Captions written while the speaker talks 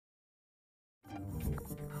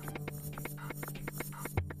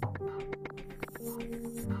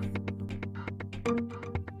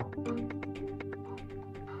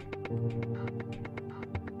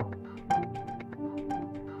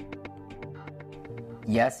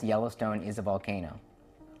Yes, Yellowstone is a volcano.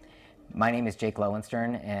 My name is Jake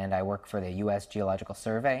Lowenstern, and I work for the U.S. Geological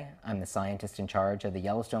Survey. I'm the scientist in charge of the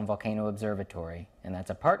Yellowstone Volcano Observatory, and that's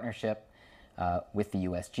a partnership with the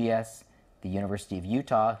USGS, the University of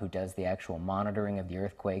Utah, who does the actual monitoring of the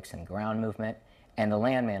earthquakes and ground movement, and the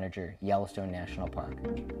land manager, Yellowstone National Park.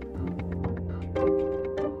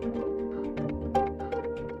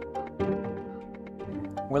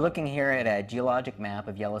 We're looking here at a geologic map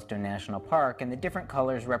of Yellowstone National Park, and the different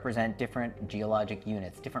colors represent different geologic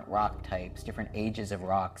units, different rock types, different ages of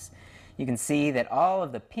rocks. You can see that all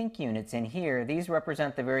of the pink units in here, these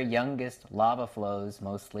represent the very youngest lava flows,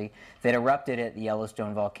 mostly, that erupted at the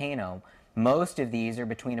Yellowstone volcano. Most of these are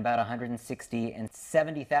between about 160 and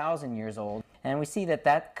 70,000 years old, and we see that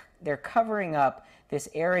they're covering up this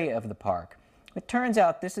area of the park. It turns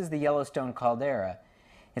out this is the Yellowstone caldera.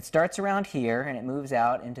 It starts around here and it moves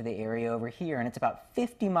out into the area over here, and it's about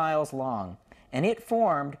 50 miles long. And it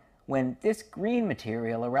formed when this green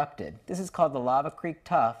material erupted. This is called the Lava Creek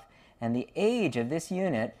Tuff, and the age of this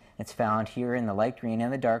unit, it's found here in the light green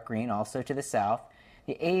and the dark green, also to the south.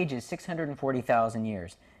 The age is 640,000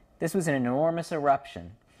 years. This was an enormous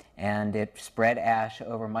eruption, and it spread ash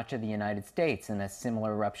over much of the United States, and a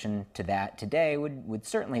similar eruption to that today would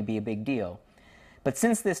certainly be a big deal. But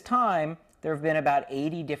since this time, there have been about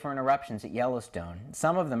 80 different eruptions at Yellowstone.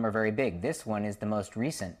 Some of them are very big. This one is the most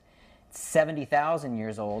recent. It's 70,000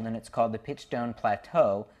 years old, and it's called the Pitchstone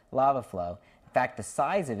Plateau lava flow. In fact, the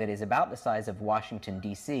size of it is about the size of Washington,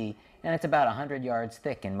 D.C., and it's about 100 yards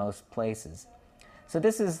thick in most places. So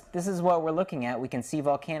this is what we're looking at. We can see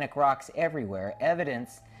volcanic rocks everywhere,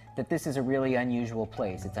 evidence that this is a really unusual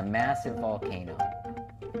place. It's a massive volcano.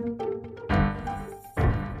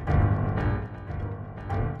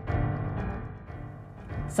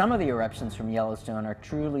 Some of the eruptions from Yellowstone are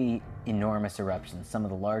truly enormous eruptions, some of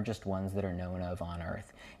the largest ones that are known of on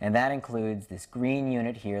Earth. And that includes this green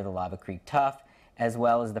unit here, the Lava Creek Tuff, as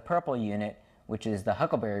well as the purple unit, which is the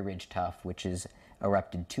Huckleberry Ridge Tuff, which is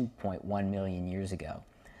erupted 2.1 million years ago.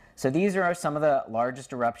 So these are some of the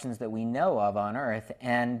largest eruptions that we know of on Earth,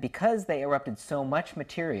 and because they erupted so much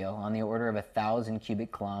material, on the order of 1,000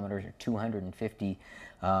 cubic kilometers or 250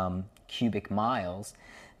 cubic miles,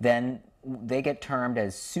 then they get termed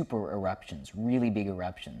as super eruptions, really big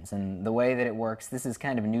eruptions. And the way that it works, this is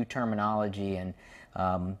kind of new terminology, and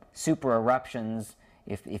super eruptions,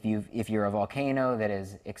 if you're a volcano that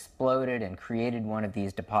has exploded and created one of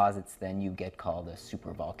these deposits, then you get called a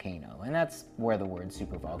supervolcano. And that's where the word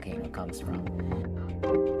supervolcano comes from.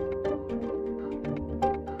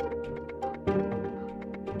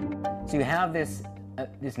 So you have this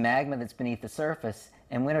magma that's beneath the surface,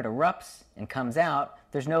 and when it erupts and comes out,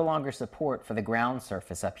 there's no longer support for the ground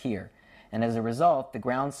surface up here. And as a result, the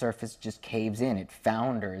ground surface just caves in, it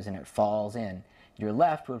founders and it falls in. You're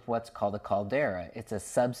left with what's called a caldera. It's a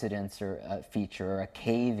subsidence or a feature, or a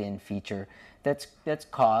cave-in feature that's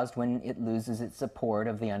caused when it loses its support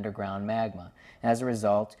of the underground magma. As a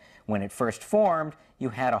result, when it first formed, you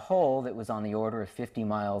had a hole that was on the order of 50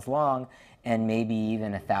 miles long and maybe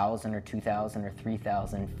even 1,000 or 2,000 or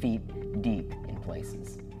 3,000 feet deep in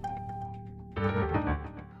places.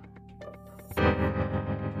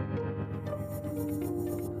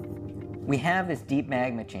 We have this deep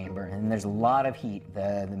magma chamber, and there's a lot of heat.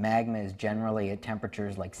 The magma is generally at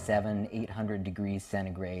temperatures like 800 degrees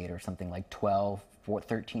centigrade, or something like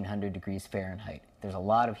 1,300 degrees Fahrenheit. There's a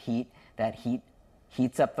lot of heat. That heat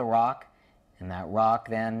heats up the rock, and that rock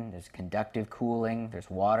then, there's conductive cooling, there's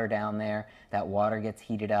water down there, that water gets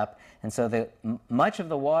heated up, and so much of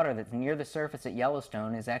the water that's near the surface at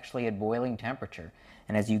Yellowstone is actually at boiling temperature,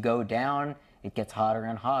 and as you go down, it gets hotter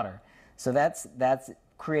and hotter. So that's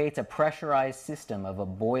creates a pressurized system of a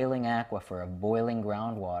boiling aquifer, of boiling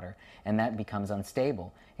groundwater, and that becomes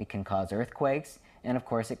unstable. It can cause earthquakes, and of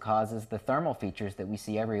course it causes the thermal features that we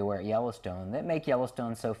see everywhere at Yellowstone that make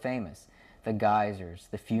Yellowstone so famous. The geysers,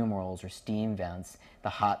 the fumaroles or steam vents, the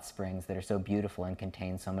hot springs that are so beautiful and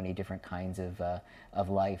contain so many different kinds of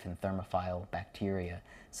life and thermophile bacteria.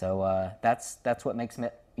 So that's what makes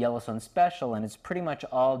Yellowstone special, and it's pretty much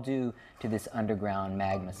all due to this underground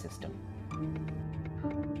magma system.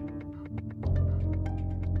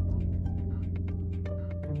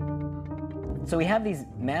 So we have these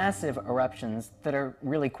massive eruptions that are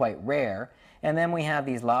really quite rare, and then we have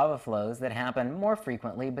these lava flows that happen more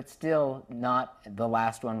frequently, but still not. The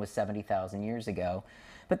last one was 70,000 years ago.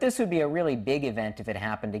 But this would be a really big event if it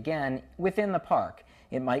happened again within the park.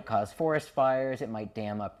 It might cause forest fires, it might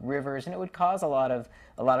dam up rivers, and it would cause a lot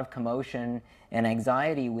of commotion and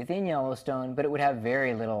anxiety within Yellowstone, but it would have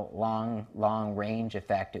very little long range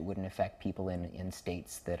effect. It wouldn't affect people in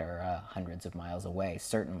states that are hundreds of miles away,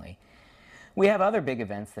 certainly. We have other big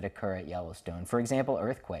events that occur at Yellowstone. For example,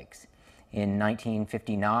 earthquakes. In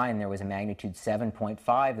 1959, there was a magnitude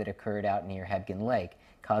 7.5 that occurred out near Hebgen Lake,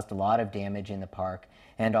 caused a lot of damage in the park,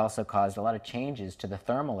 and also caused a lot of changes to the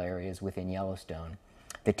thermal areas within Yellowstone.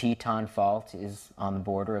 The Teton Fault is on the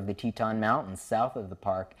border of the Teton Mountains south of the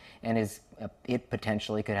park, and it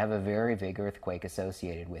potentially could have a very big earthquake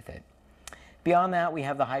associated with it. Beyond that, we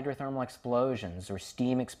have the hydrothermal explosions or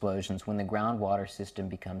steam explosions when the groundwater system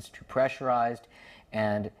becomes too pressurized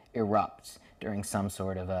and erupts during some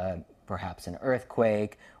sort of perhaps an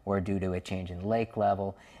earthquake or due to a change in lake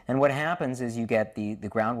level. And what happens is you get the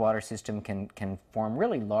groundwater system can form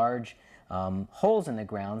really large holes in the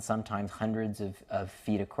ground, sometimes hundreds of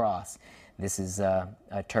feet across. This is a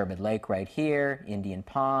turbid lake right here, Indian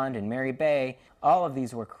Pond, and Mary Bay. All of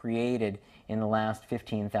these were created in the last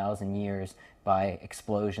 15,000 years by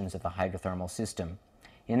explosions of the hydrothermal system.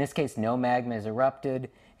 In this case, no magma is erupted,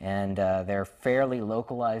 and they're fairly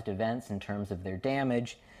localized events in terms of their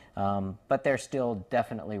damage, but they're still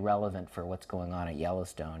definitely relevant for what's going on at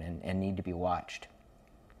Yellowstone and need to be watched.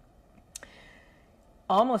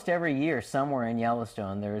 Almost every year, somewhere in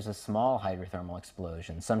Yellowstone, there is a small hydrothermal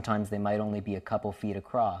explosion. Sometimes they might only be a couple feet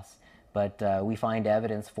across, but we find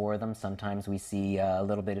evidence for them. Sometimes we see a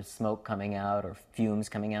little bit of smoke coming out or fumes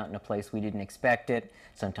coming out in a place we didn't expect it.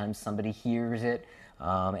 Sometimes somebody hears it.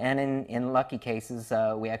 And in lucky cases,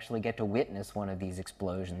 we actually get to witness one of these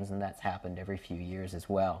explosions, and that's happened every few years as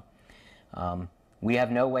well. We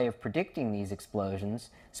have no way of predicting these explosions,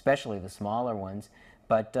 especially the smaller ones,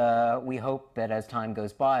 but we hope that as time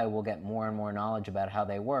goes by, we'll get more and more knowledge about how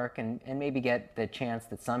they work, and maybe get the chance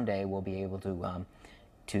that someday we'll be able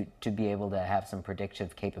to be able to have some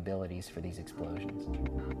predictive capabilities for these explosions.